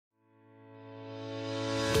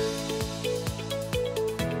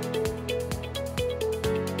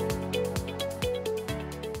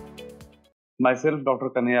Myself,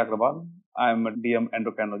 Dr. Kanhaiya Ag, I am a DM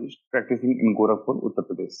endocrinologist practicing in Gorakhpur, Uttar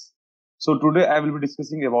Pradesh. So today I will be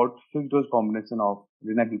discussing about fixed dose combination of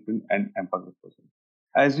linagliptin and empagliflozin.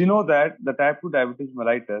 As you know that the type 2 diabetes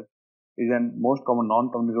mellitus is a most common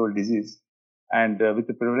non-communicable disease and with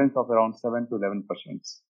a prevalence of around 7 to 11%.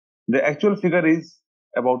 The actual figure is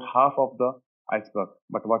about half of the iceberg,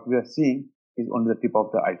 but what we are seeing is only the tip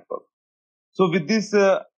of the iceberg. So with this,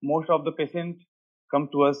 most of the patients come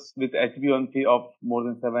to us with HbA1c of more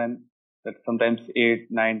than 7, that sometimes 8,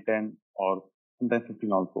 9, 10, or sometimes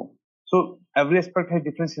 15 also. So every aspect has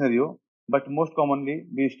different scenario, but most commonly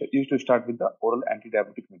we used to start with the oral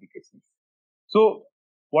anti-diabetic medications. So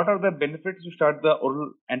what are the benefits to start the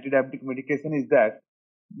oral anti-diabetic medication is that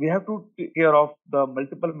we have to take care of the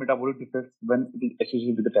multiple metabolic defects when it is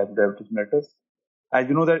associated with the type 2 diabetes mellitus. As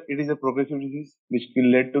you know that it is a progressive disease which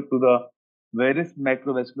will lead to the various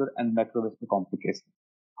microvascular and macrovascular complications.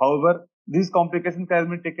 However, these complications can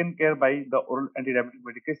be taken care by the oral antidiabetic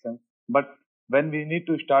medications, but when we need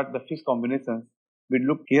to start the fixed combinations, we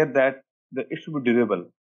look here that it should be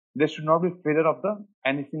durable. There should not be failure of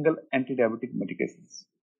any single antidiabetic medications.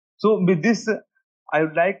 So with this, I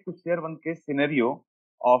would like to share one case scenario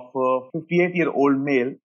of a 58-year-old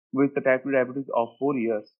male with the type 2 diabetes of 4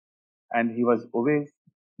 years, and he was obese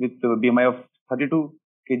with a BMI of 32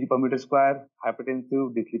 kg per meter square,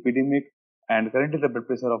 hypertensive, dyslipidemic, and currently the blood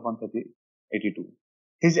pressure of 130/82.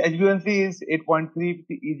 His HbA1c is 8.3 with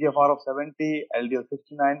the eGFR of 70, LDL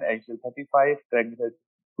 69, HDL 35, triglycerides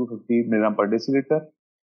 250 mg per deciliter.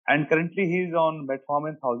 And currently he is on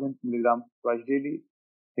metformin 1000 mg twice daily.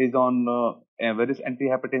 He is on various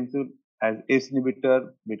antihypertensive as ACE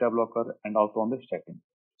inhibitor, beta blocker, and also on the statin.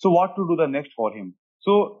 So what to do the next for him?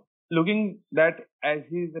 So looking that as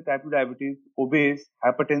he is the type 2 diabetes, obese,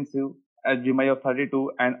 hypertensive, as BMI of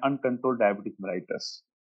 32 and uncontrolled diabetes mellitus.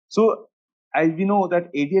 So as we know that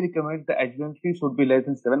ADA recommends the HbA1c should be less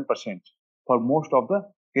than 7% for most of the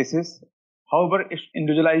cases. However, it's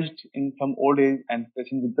individualized in some old age and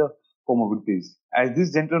patients with the comorbidities. As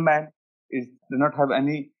this gentleman does not have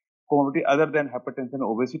any comorbidity other than hypertension and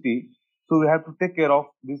obesity, so we have to take care of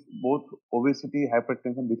this both obesity,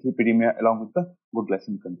 hypertension, dyslipidemia along with the good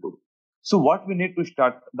glycemic control. So what we need to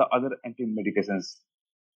start the other anti-medications?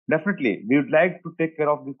 Definitely, we would like to take care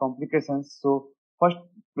of the complications. So first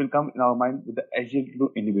will come in our mind with the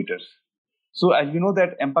HbA1c inhibitors. So as we know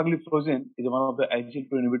that empagliflozin is one of the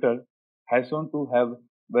HbA1c inhibitors has shown to have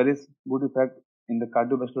very good effect in the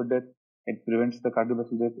cardiovascular death. It prevents the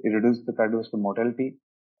cardiovascular death. It reduces the cardiovascular mortality.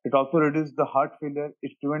 It also reduces the heart failure.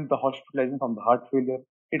 It prevents the hospitalization from the heart failure.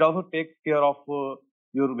 It also takes care of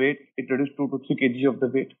your weight. It reduces 2 to 3 kg of the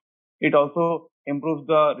weight. It also improves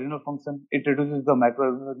the renal function. It reduces the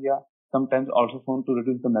microalbuminuria, sometimes also shown to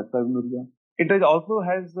reduce the macroalbuminuria. It also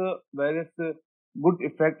has various good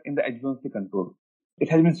effect in the HbA1c control. It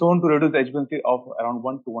has been shown to reduce the HbA1c of around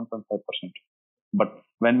 1 to 1.5%. But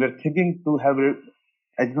when we are thinking to have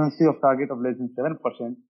HbA1c of target of less than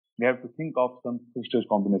 7%, we have to think of some fixed dose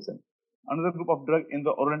combination. Another group of drug in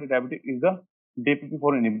the oral antidiabetic is the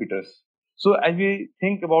DPP-4 inhibitors. So as we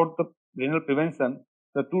think about the renal prevention,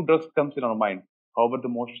 the two drugs comes in our mind. However, the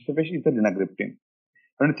most efficacious is the linagliptin.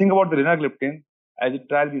 When we think about the linagliptin, as a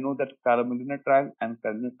trial, we know that Calamina trial and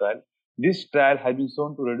Carolina trial. This trial has been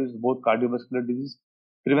shown to reduce both cardiovascular disease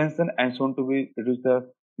prevention and shown to be reduce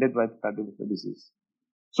the death by cardiovascular disease.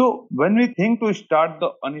 So when we think to start the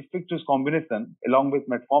unfixed combination along with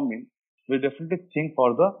metformin, we definitely think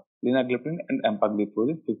for the linagliptin and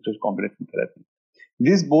empagliflozin fixed combination therapy.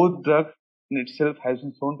 These both drugs in itself has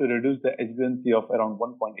been shown to reduce the HbA1c of around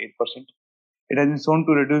 1.8%. It has been shown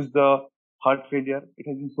to reduce the heart failure. It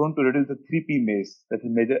has been shown to reduce the 3P MACE, that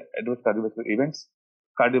is major adverse cardiovascular events,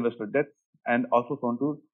 cardiovascular deaths, and also shown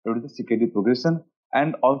to reduce the CKD progression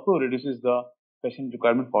and also reduces the patient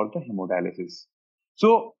requirement for the hemodialysis.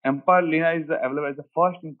 So Empalina is available as the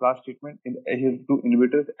first-in-class treatment in the HbA1c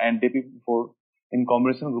inhibitors and DPP-4 in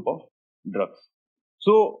combination group of drugs.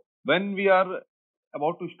 So when we are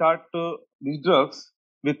about to start these drugs,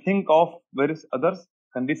 we think of various other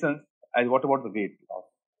conditions as what about the weight loss.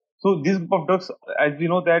 So this group of drugs, as we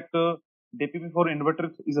know that DPP-4 inhibitor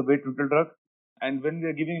is a weight reducer drug, and when we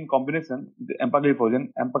are giving in combination the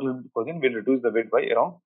empagliflozin will reduce the weight by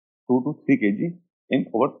around 2 to 3 kg in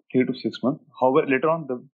over 3 to 6 months. However, later on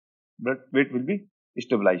the blood weight will be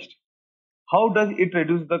stabilized. How does it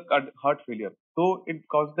reduce the heart failure? So it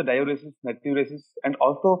causes the diuresis, natriuresis, and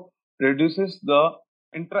also reduces the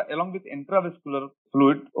along with intravascular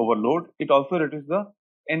fluid overload. It also reduces the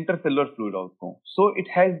intercellular fluid also. So it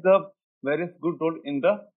has the various good role in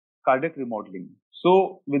the cardiac remodeling.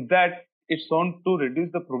 So with that, it's shown to reduce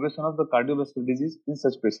the progression of the cardiovascular disease in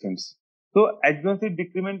such patients. So HbA1c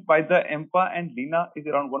decrement by the EMPA and LINA is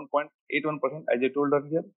around 1.81%, as I told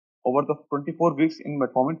earlier, over the 24 weeks in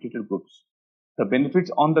metformin treated groups. The benefits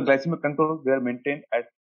on the glycemic control were maintained at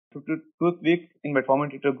 52 weeks in metformin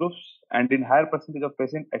treated groups and in higher percentage of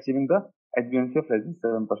patients achieving the HbA1c of less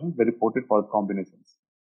than 7% were reported for combinations.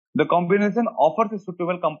 The combination offers a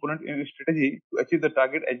suitable component in strategy to achieve the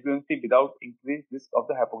target HbA1c without increased risk of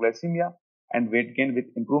the hypoglycemia and weight gain with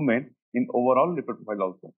improvement in overall lipid profile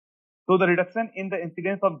also. So the reduction in the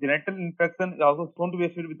incidence of genital infection is also shown to be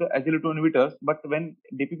associated with the SGLT2 inhibitors, but when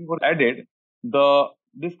DPP was added, the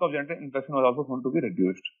risk of genital infection was also shown to be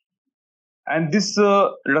reduced. And this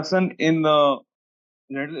reduction in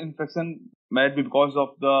genital infection might be because of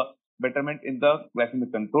the betterment in the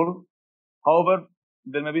glycemic control. However,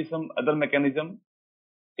 there may be some other mechanism.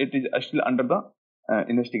 It is still under the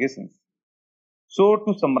investigations. So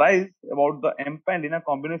to summarize about the EMPA and LINA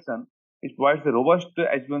combination, it provides a robust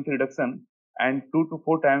HbA1c reduction and 2 to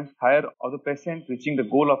 4 times higher of the patient reaching the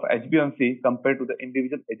goal of HbA1c compared to the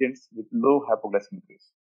individual agents with low hypoglycemic risk.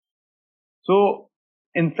 So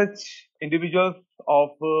in such individuals of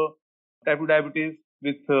type 2 diabetes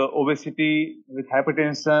with obesity, with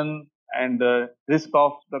hypertension, and risk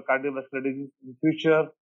of the cardiovascular disease in the future,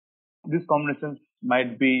 these combinations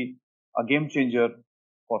might be a game changer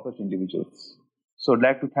for such individuals. So I'd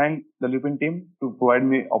like to thank the Lupin team to provide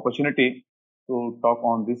me opportunity to talk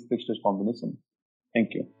on this fixed dose combination.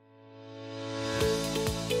 Thank you.